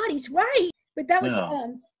my God, he's right. But that was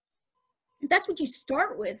that's what you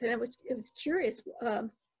start with, and it was curious that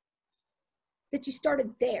you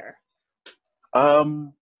started there.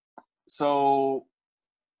 So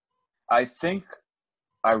I think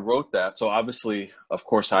I wrote that. So obviously, of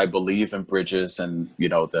course, I believe in bridges and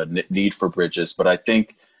the need for bridges. But I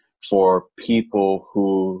think for people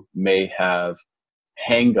who may have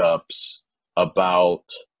hang-ups about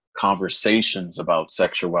conversations about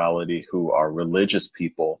sexuality, who are religious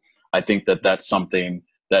people, I think that that's something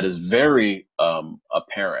that is very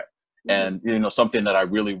apparent, and something that I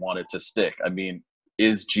really wanted to stick. I mean,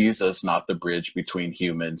 is Jesus not the bridge between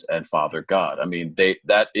humans and Father God? I mean,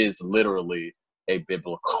 that is literally a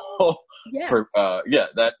biblical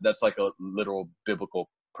that's like a literal biblical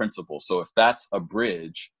principle. So if that's a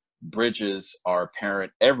bridge, bridges are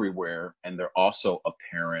apparent everywhere, and they're also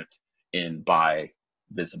apparent in bi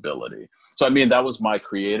visibility. So I mean, that was my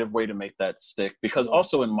creative way to make that stick, because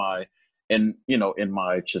also in my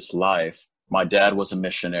just life, my dad was a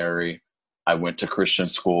missionary. I went to Christian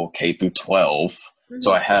school K through 12.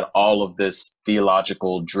 So I had all of this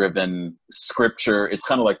theological driven scripture. It's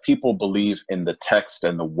kind of like people believe in the text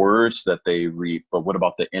and the words that they read, but what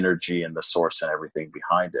about the energy and the source and everything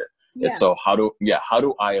behind it? Yeah. And so how do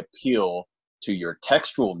I appeal to your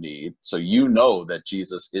textual need, so that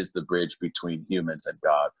Jesus is the bridge between humans and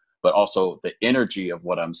God, but also the energy of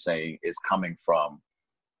what I'm saying is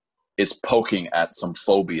poking at some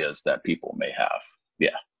phobias that people may have.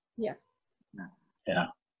 Yeah.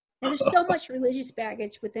 And there's so much religious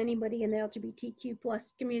baggage with anybody in the LGBTQ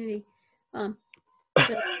plus community. I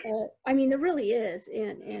mean, there really is,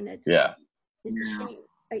 and it's a shame.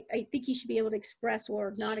 I think you should be able to express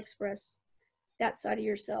or not express that side of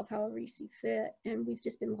yourself however you see fit, and we've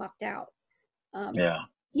just been locked out.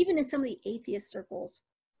 Even in some of the atheist circles,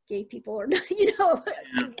 gay people are not,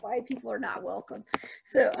 white people are not welcome.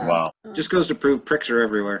 So wow, just goes to prove pricks are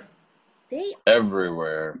everywhere.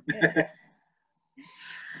 Everywhere. Yeah.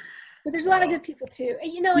 But there's a lot of good people too,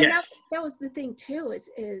 and and that was the thing too. Is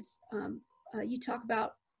you talk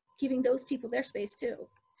about giving those people their space too,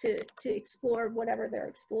 to explore whatever they're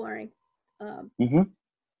exploring.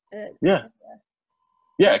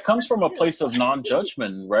 Yeah, it comes from a place of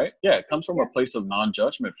non-judgment, right? Yeah, it comes from a place of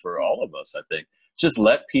non-judgment for all of us, I think. Just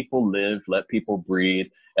let people live, let people breathe.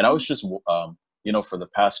 And I was just, for the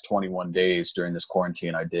past 21 days during this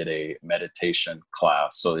quarantine, I did a meditation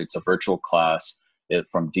class. So it's a virtual class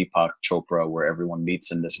from Deepak Chopra where everyone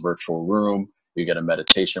meets in this virtual room. You get a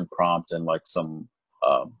meditation prompt and like some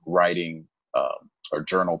writing or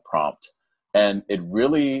journal prompt. And it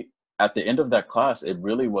really, at the end of that class, it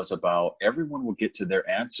really was about everyone will get to their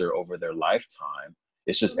answer over their lifetime.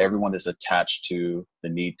 It's just everyone is attached to the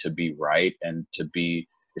need to be right and to be,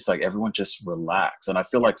 it's like everyone just relax. And I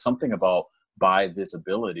feel like something about by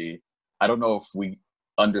visibility, I don't know if we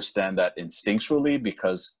understand that instinctually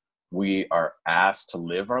because we are asked to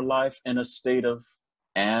live our life in a state of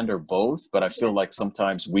and or both, but I feel like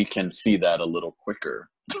sometimes we can see that a little quicker.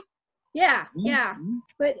 Yeah.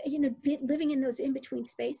 But, living in those in-between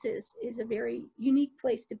spaces is a very unique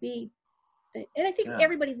place to be. And I think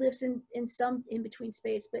everybody lives in some in-between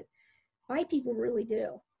space, but my people really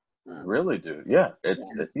do. Really do. Yeah.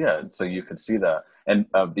 So you can see that. And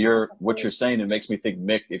what you're saying, it makes me think,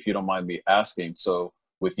 Mick, if you don't mind me asking, so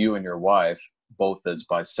with you and your wife, both as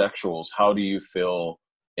bisexuals, how do you feel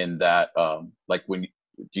in that,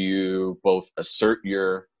 do you both assert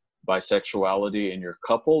your bisexuality in your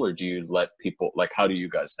couple, or do you let people, like, how do you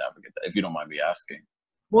guys navigate that, if you don't mind me asking?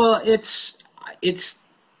 Well, it's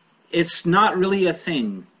not really a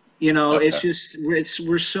thing, Okay. It's just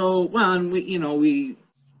we're so well, and we're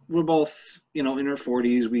both in our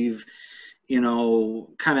 40s. We've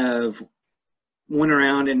kind of went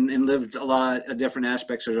around and lived a lot of different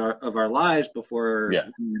aspects of our lives before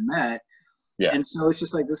we met. And so it's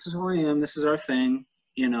just like, this is who I am, this is our thing.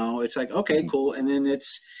 It's like, okay, cool. And then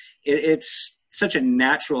it's such a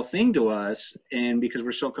natural thing to us, and because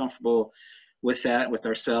we're so comfortable with that, with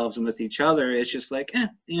ourselves and with each other, it's just like,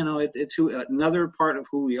 it's another part of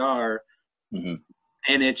who we are. And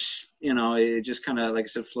it's, it just kind of, like I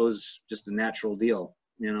said, flows, just a natural deal.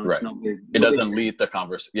 It's no big. It doesn't lead the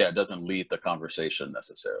conversation. Yeah, it doesn't lead the conversation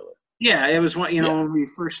necessarily. Yeah, it was one. When we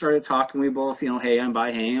first started talking, we both, hey, I'm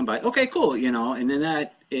bi. Hey, I'm bi. Okay, cool. And then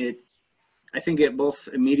I think it both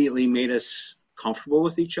immediately made us comfortable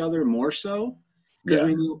with each other more so, because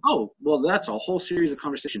we knew, oh, well, that's a whole series of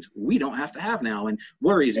conversations we don't have to have now, and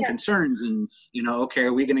worries and concerns, and okay,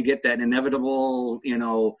 are we going to get that inevitable,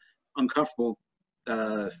 uncomfortable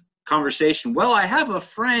conversation? Well, I have a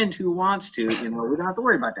friend who wants to, we don't have to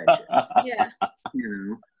worry about that shit.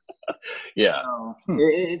 So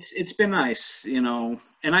it's been nice,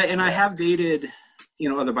 and I have dated,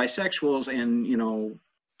 other bisexuals and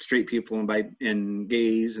straight people and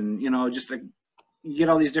gays, and just like, you get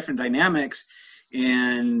all these different dynamics,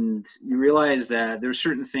 and you realize that there's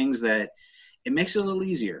certain things that it makes it a little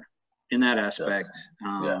easier in that aspect.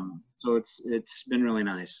 So it's been really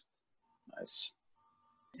nice.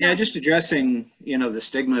 Yeah, just addressing the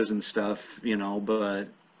stigmas and stuff, but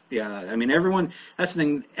I mean, that's the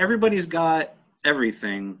thing, everybody's got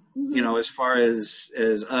everything, as far as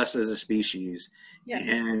us as a species.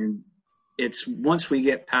 And it's, once we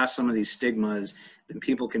get past some of these stigmas, then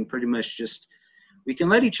people can pretty much we can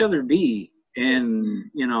let each other be,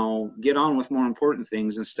 and get on with more important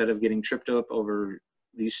things, instead of getting tripped up over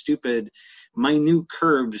these stupid minute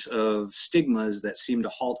curbs of stigmas that seem to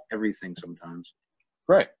halt everything sometimes.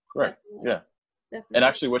 Right. Definitely. And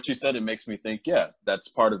actually what you said, it makes me think, that's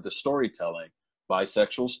part of the storytelling.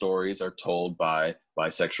 Bisexual stories are told by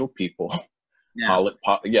bisexual people.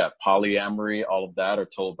 Polyamory, all of that are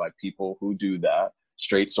told by people who do that.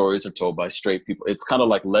 Straight stories are told by straight people. It's kind of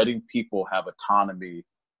like letting people have autonomy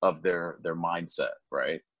of their mindset,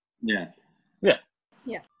 right? Yeah.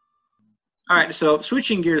 All right, so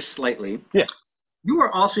switching gears slightly. You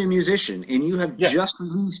are also a musician, and you have just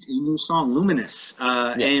released a new song, Luminous.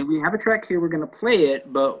 And we have a track here, we're going to play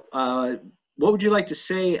it, but what would you like to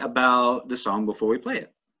say about the song before we play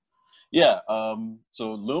it?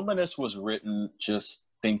 So Luminous was written just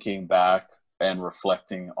thinking back and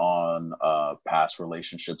reflecting on past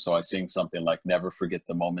relationships. So I sing something like, never forget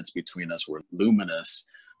the moments between us were luminous.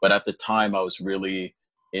 But at the time I was really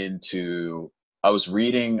I was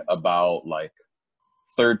reading about like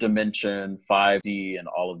third dimension, 5D, and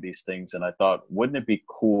all of these things. And I thought, wouldn't it be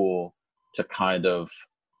cool to kind of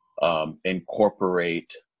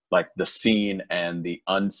incorporate like the seen and the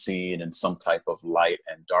unseen in some type of light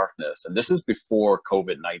and darkness? And this is before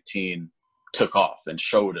COVID-19 took off and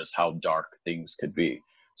showed us how dark things could be.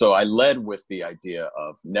 So I led with the idea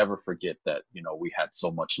of never forget that, we had so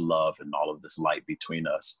much love and all of this light between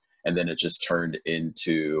us. And then it just turned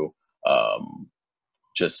into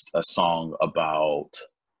just a song about,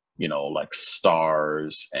 like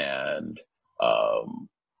stars and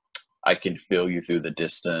I can feel you through the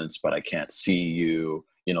distance, but I can't see you,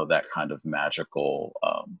 you know, that kind of magical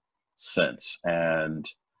sense. And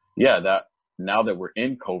yeah, that now that we're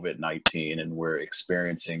in COVID-19 and we're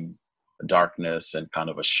experiencing darkness and kind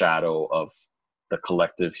of a shadow of the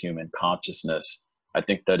collective human consciousness, I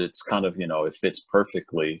think that it's kind of, you know, it fits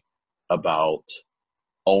perfectly about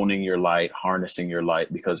owning your light, harnessing your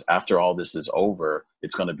light, because after all this is over,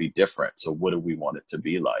 it's going to be different. So what do we want it to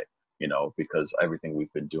be like? You know, because everything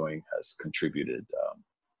we've been doing has contributed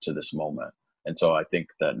to this moment. And so I think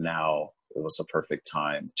that now it was a perfect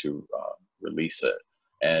time to release it.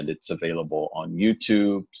 And it's available on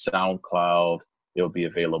YouTube, SoundCloud. It'll be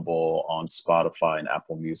available on Spotify and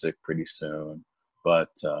Apple Music pretty soon. But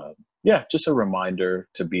yeah, just a reminder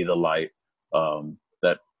to be the light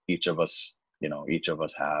that each of us, you know, each of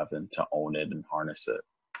us have, and to own it and harness it.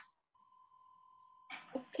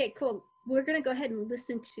 Okay, cool. We're going to go ahead and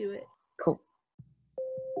listen to it. Cool.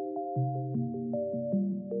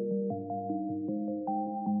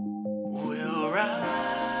 We'll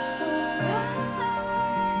rise.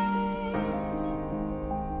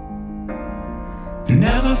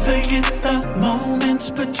 Never forget the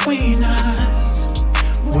moments between us.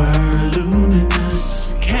 We're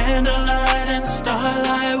luminous. Candlelight and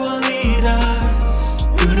starlight will lead us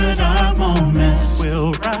through the dark moments.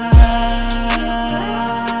 We'll rise.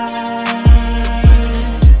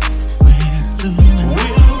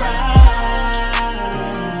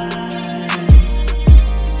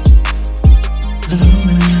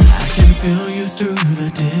 Feel you through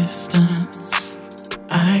the distance.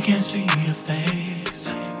 I can see your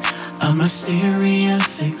face, a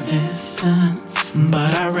mysterious existence,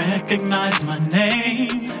 but I recognize my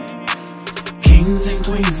name. Kings and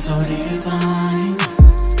queens so divine,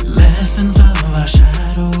 lessons of our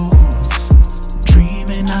shadows,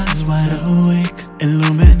 dreaming eyes wide awake,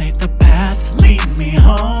 illuminate the path, lead me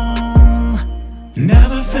home.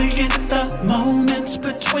 Never forget the moments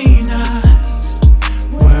between us.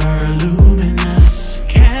 We're luminous,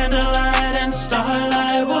 candlelight and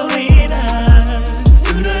starlight will lead us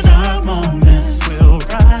through the dark moments. We'll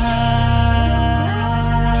rise.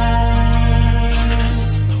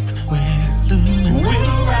 We're luminous.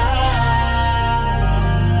 We'll rise.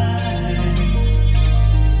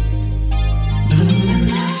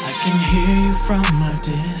 Luminous. I can hear you from a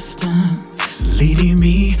distance, leading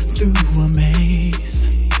me through a maze.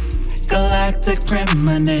 Galactic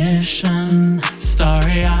premonition,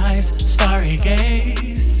 starry eyes, starry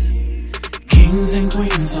gaze. Kings and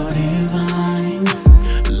queens so divine,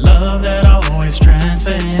 love that always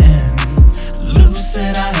transcends.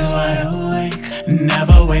 Lucid eyes wide awake,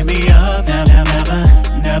 never wake me up,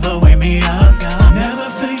 never wake me up. Never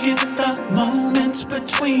forget the moments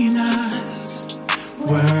between us.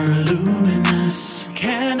 We're luminous,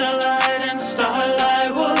 candlelight and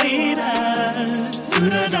starlight will lead us through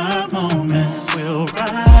the dark moments. We'll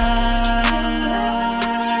rise.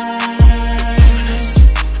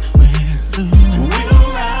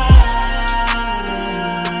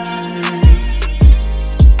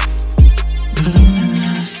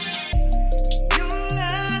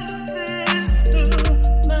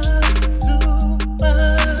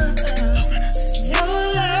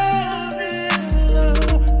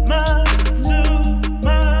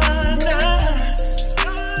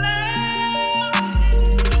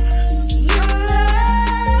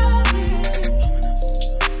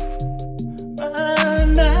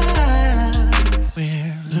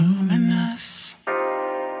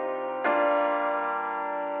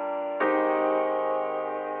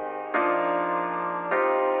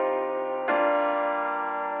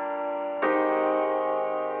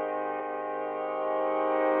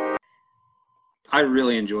 I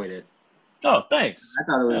really enjoyed it. Oh, thanks. I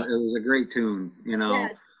thought it was a great tune, you know. Yeah,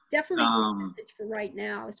 it's definitely a message for right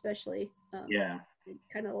now, especially. Yeah.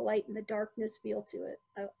 Kind of the light and the darkness feel to it.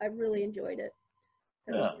 I really enjoyed it.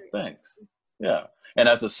 Yeah, thanks. Yeah. And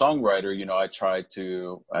as a songwriter, you know, I try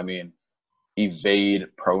to, evade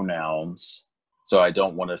pronouns. So I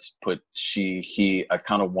don't want to put she, he. I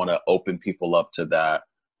kind of want to open people up to that,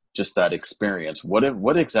 just that experience.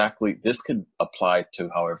 What exactly, this could apply to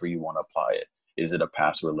however you want to apply it. Is it a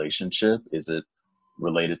past relationship? Is it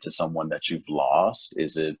related to someone that you've lost?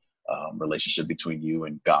 Is it a relationship between you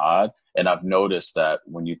and God? And I've noticed that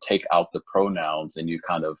when you take out the pronouns and you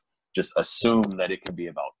kind of just assume that it could be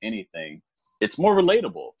about anything, it's more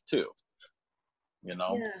relatable too, you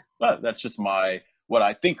know? Yeah. But that's just what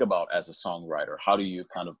I think about as a songwriter. How do you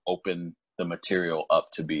kind of open the material up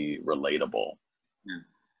to be relatable?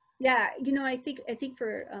 Yeah, you know, I think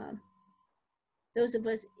for those of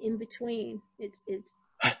us in between, it's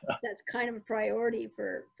that's kind of a priority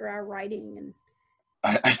for our writing. And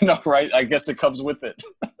I know, right? I guess it comes with it.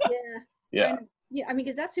 yeah. Yeah. And, yeah, I mean,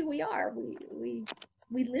 because that's who we are. We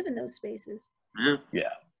live in those spaces.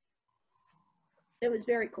 Yeah. It was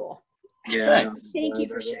very cool. Yeah. Thanks. Thank you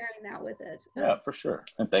for sharing that with us. Yeah, for sure.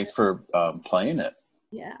 And thanks for playing it.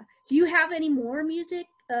 Yeah. Do you have any more music?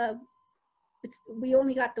 We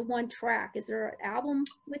only got the one track. Is there an album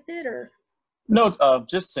with it, or? No,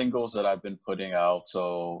 just singles that I've been putting out.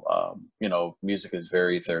 So, you know, music is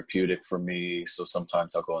very therapeutic for me. So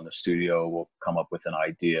sometimes I'll go in the studio, we'll come up with an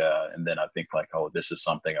idea, and then I think like, oh, this is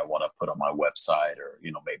something I want to put on my website, or,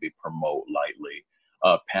 you know, maybe promote lightly.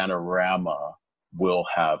 Panorama will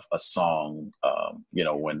have a song, you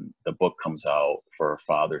know, when the book comes out for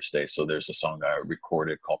Father's Day. So there's a song I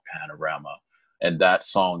recorded called Panorama. And that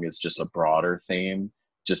song is just a broader theme.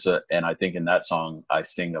 And I think in that song, I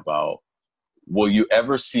sing about, will you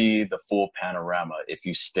ever see the full panorama if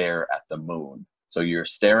you stare at the moon? So you're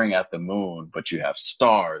staring at the moon, but you have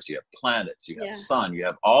stars, you have planets, you have sun, you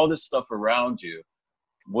have all this stuff around you.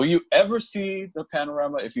 Will you ever see the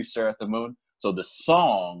panorama if you stare at the moon? So the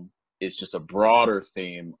song is just a broader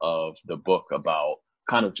theme of the book about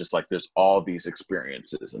kind of just like there's all these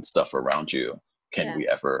experiences and stuff around you. Can we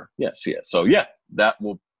ever see it? So yeah, that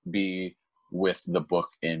will be with the book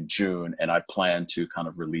in June. And I plan to kind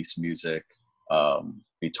of release music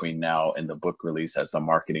between now and the book release as the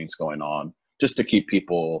marketing's going on, just to keep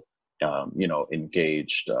people, you know,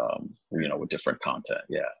 engaged, you know, with different content.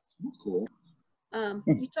 Yeah. That's cool.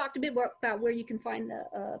 You talked a bit more about where you can find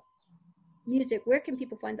the music. Where can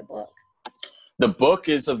people find the book? The book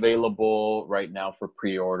is available right now for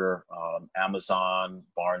pre-order, Amazon,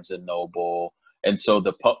 Barnes and Noble. And so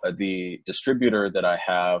the distributor that I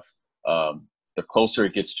have, the closer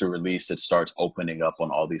it gets to release, it starts opening up on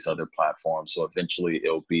all these other platforms. So eventually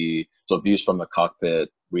it'll be, so Views from the Cockpit,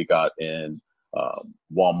 we got in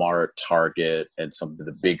Walmart, Target, and some of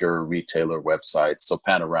the bigger retailer websites. So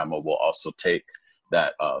Panorama will also take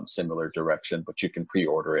that similar direction, but you can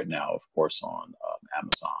pre-order it now, of course, on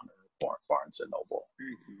Amazon or Barnes and Noble.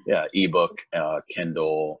 Yeah, ebook,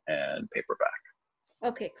 Kindle, and paperback.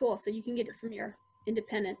 Okay, cool. So you can get it from your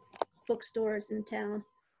independent bookstores in town.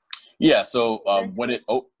 Yeah, so when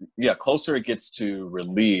closer it gets to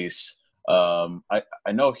release,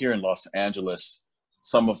 I know here in Los Angeles,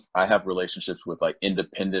 I have relationships with like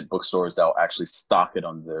independent bookstores that will actually stock it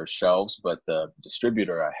on their shelves, but the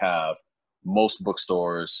distributor I have, most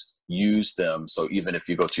bookstores use them. So even if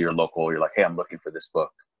you go to your local, you're like, hey, I'm looking for this book,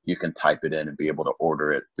 you can type it in and be able to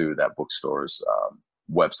order it through that bookstore's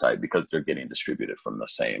website because they're getting distributed from the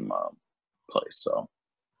same place. So,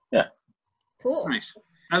 yeah. Cool. Nice.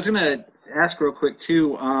 I was going to ask real quick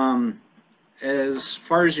too, as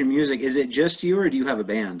far as your music, is it just you or do you have a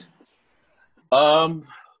band?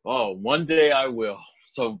 One day I will.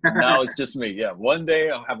 So now it's just me. Yeah. One day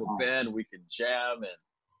I'll have a band, we can jam and,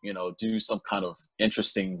 you know, do some kind of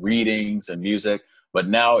interesting readings and music. But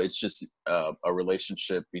now it's just a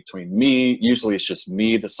relationship between me. Usually it's just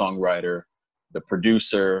me, the songwriter, the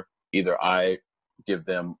producer. Either I give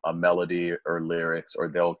them a melody or lyrics, or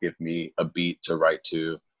they'll give me a beat to write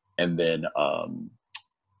to, and then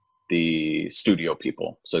the studio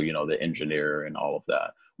people. So, you know, the engineer and all of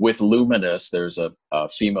that. With Luminous, there's a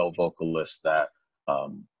female vocalist that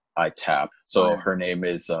I tap. So her name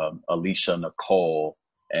is Alicia Nicole,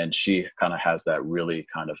 and she kind of has that really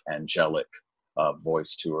kind of angelic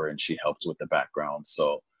voice to her, and she helps with the background.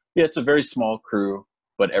 So yeah, it's a very small crew,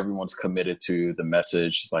 but everyone's committed to the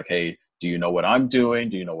message. It's like, hey, do you know what I'm doing?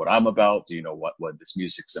 Do you know what I'm about? Do you know what this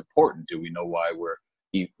music's important? Do we know why we're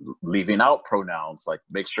leaving out pronouns? Like,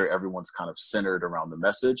 make sure everyone's kind of centered around the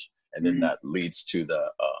message, and then that leads to the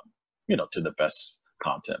you know, to the best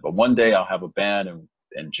content. But one day I'll have a band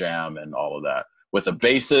and jam and all of that with a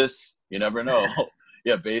bassist. You never know.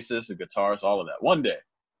 Yeah, bassist, a guitarist, all of that. One day.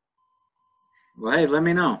 Well, hey, let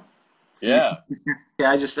me know. Yeah.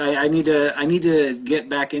 Yeah, I need to get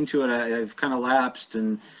back into it. I've kind of lapsed.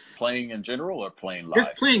 And playing in general or playing live?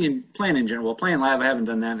 Just playing in general. Well, playing live, I haven't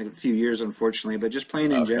done that in a few years, unfortunately. But just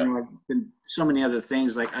playing in general, I've been so many other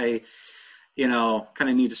things. Like you know, kind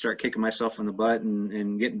of need to start kicking myself in the butt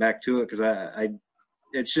and getting back to it, because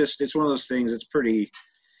it's one of those things. It's pretty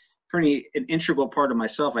an integral part of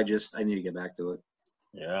myself. I need to get back to it.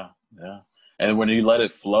 Yeah, yeah. And when you let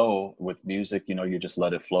it flow with music, you know, you just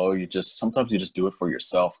let it flow. Sometimes you just do it for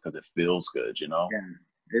yourself because it feels good, you know?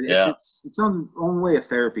 Yeah. It's its own way of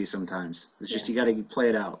therapy sometimes. It's just, you got to play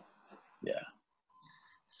it out. Yeah.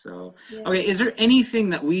 So, okay. Is there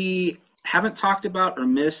anything that we haven't talked about or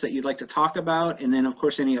missed that you'd like to talk about? And then, of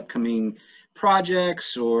course, any upcoming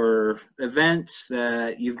projects or events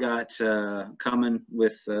that you've got coming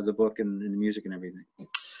with the book and the music and everything.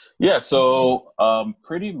 Yeah, so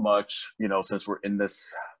pretty much, since we're in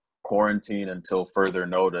this quarantine until further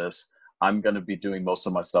notice, I'm going to be doing most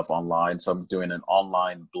of my stuff online. So I'm doing an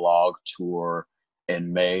online blog tour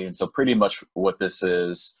in May. And so pretty much what this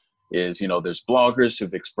is, there's bloggers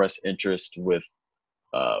who've expressed interest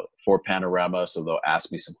for Panorama. So they'll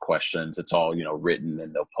ask me some questions. It's all, written,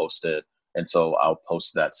 and they'll post it. And so I'll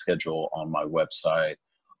post that schedule on my website.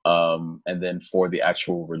 And then for the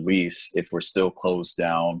actual release, if we're still closed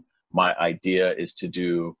down, my idea is to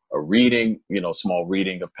do a reading, small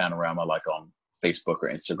reading of Panorama, like on Facebook or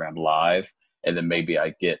Instagram Live. And then maybe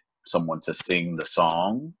I get someone to sing the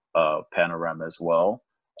song, Panorama as well.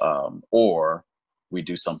 Or we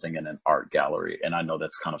do something in an art gallery. And I know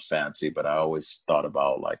that's kind of fancy, but I always thought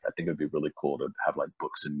about, like, I think it'd be really cool to have like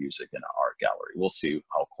books and music in an art gallery. We'll see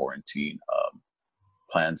how quarantine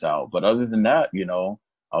plans out. But other than that,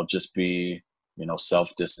 I'll just be,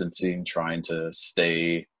 self-distancing, trying to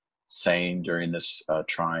stay sane during this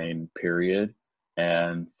trying period.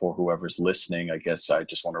 And for whoever's listening, I guess I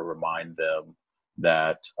just want to remind them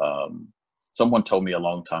that someone told me a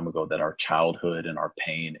long time ago that our childhood and our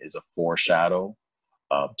pain is a foreshadow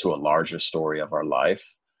to a larger story of our life.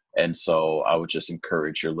 And so I would just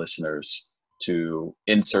encourage your listeners to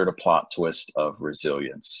insert a plot twist of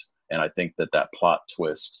resilience. And I think that that plot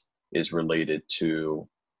twist is related to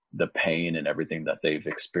the pain and everything that they've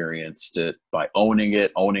experienced it by owning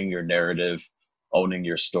it, owning your narrative, owning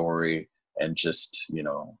your story, and just,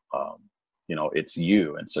 it's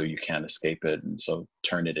you. And so you can't escape it. And so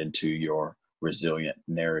turn it into your resilient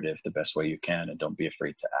narrative the best way you can. And don't be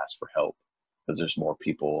afraid to ask for help, because there's more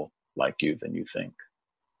people like you than you think.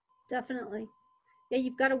 Definitely. Yeah,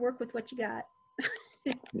 you've got to work with what you got.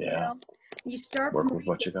 Yeah. You start work with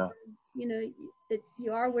what you got.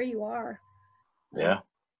 You are where you are. Yeah.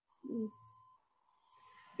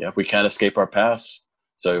 Yeah, we can't escape our past.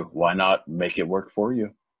 So why not make it work for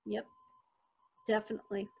you? Yep.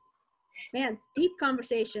 Definitely. Man, deep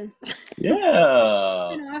conversation. Yeah.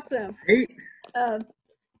 Been awesome. Great.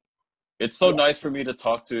 It's so nice for me to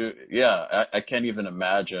talk to. Yeah, I can't even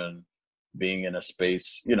imagine being in a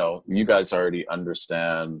space, you guys already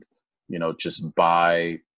understand, just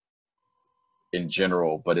bi in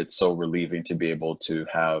general, but it's so relieving to be able to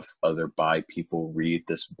have other bi people read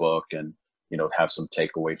this book and, have some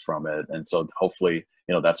takeaway from it. And so hopefully,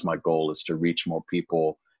 that's my goal, is to reach more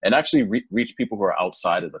people and actually reach people who are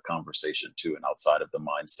outside of the conversation too, and outside of the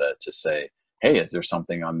mindset, to say, hey, is there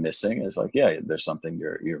something I'm missing? It's like, yeah, there's something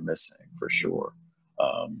you're missing for sure.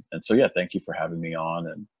 And so, yeah, thank you for having me on,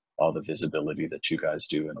 and all the visibility that you guys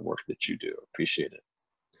do and the work that you do. Appreciate it.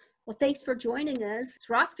 Well, thanks for joining us. It's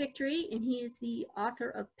Ross Victory, and he is the author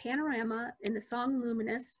of Panorama and the song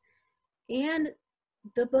Luminous, and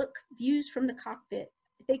the book Views from the Cockpit.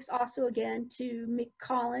 Thanks also again to Mick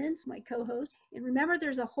Collins, my co-host. And remember,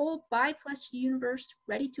 there's a whole Bi+ universe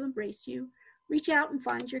ready to embrace you. Reach out and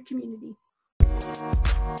find your community.